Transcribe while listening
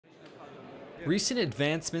Recent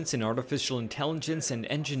advancements in artificial intelligence and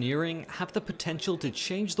engineering have the potential to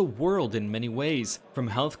change the world in many ways, from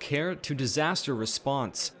healthcare to disaster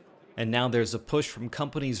response. And now there's a push from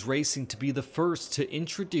companies racing to be the first to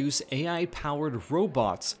introduce AI-powered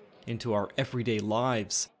robots into our everyday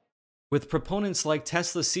lives. With proponents like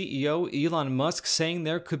Tesla CEO Elon Musk saying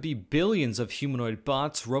there could be billions of humanoid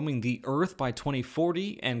bots roaming the Earth by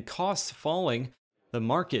 2040 and costs falling, the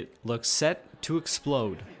market looks set to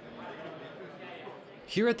explode.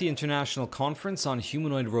 Here at the International Conference on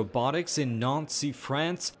Humanoid Robotics in Nancy,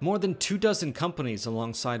 France, more than 24 companies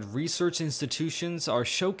alongside research institutions are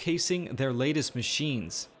showcasing their latest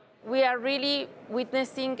machines. We are really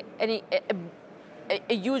witnessing a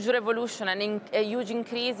huge revolution, a huge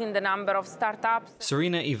increase in the number of startups.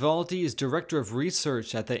 Serena Ivaldi is Director of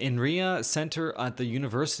Research at the INRIA Center at the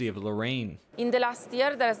University of Lorraine. In the last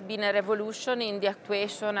year, there has been a revolution in the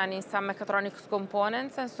actuation and in some mechatronics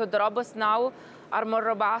components, and so the robots now are more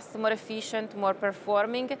robust, more efficient, more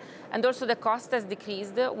performing, and also the cost has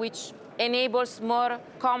decreased, which enables more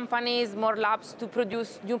companies, more labs to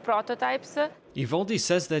produce new prototypes. Ivaldi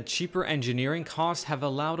says that cheaper engineering costs have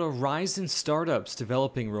allowed a rise in startups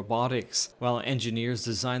developing robotics. While engineers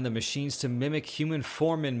design the machines to mimic human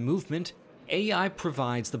form and movement, AI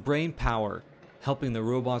provides the brain power, helping the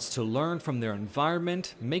robots to learn from their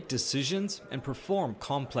environment, make decisions, and perform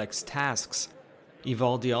complex tasks.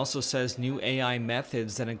 Ivaldi also says new AI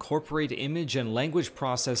methods that incorporate image and language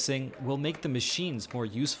processing will make the machines more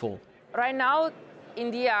useful. Right now,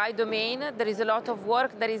 in the AI domain, there is a lot of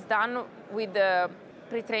work that is done with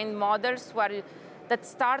pre-trained models that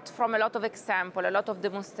start from a lot of examples, a lot of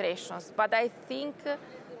demonstrations. But I think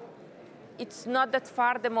it's not that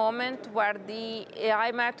far the moment where the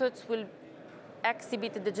AI methods will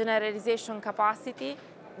exhibit the generalization capacity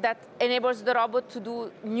that enables the robot to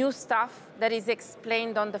do new stuff that is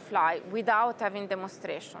explained on the fly without having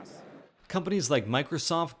demonstrations. Companies like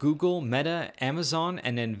Microsoft, Google, Meta, Amazon,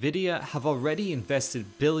 and Nvidia have already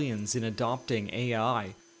invested billions in adopting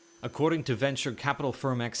AI. According to venture capital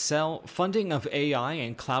firm Excel, funding of AI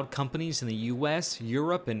and cloud companies in the US,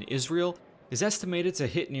 Europe, and Israel is estimated to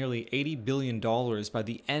hit nearly $80 billion by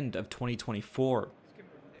the end of 2024.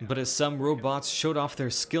 But as some robots showed off their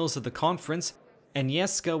skills at the conference,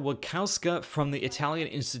 Agnieszka Łukowska from the Italian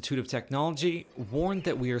Institute of Technology warned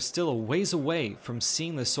that we are still a ways away from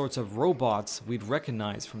seeing the sorts of robots we'd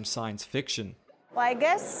recognize from science fiction. Well, I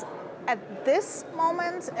guess at this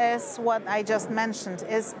moment is what I just mentioned,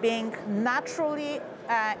 is being naturally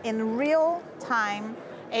in real time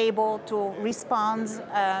able to respond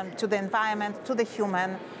to the environment, to the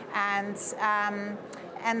human,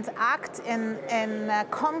 and act in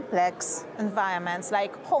complex environments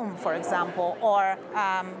like home, for example, or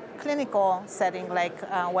clinical setting like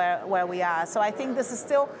where we are. So I think this is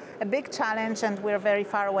still a big challenge, and we're very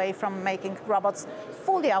far away from making robots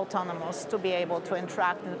fully autonomous to be able to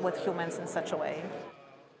interact with humans in such a way.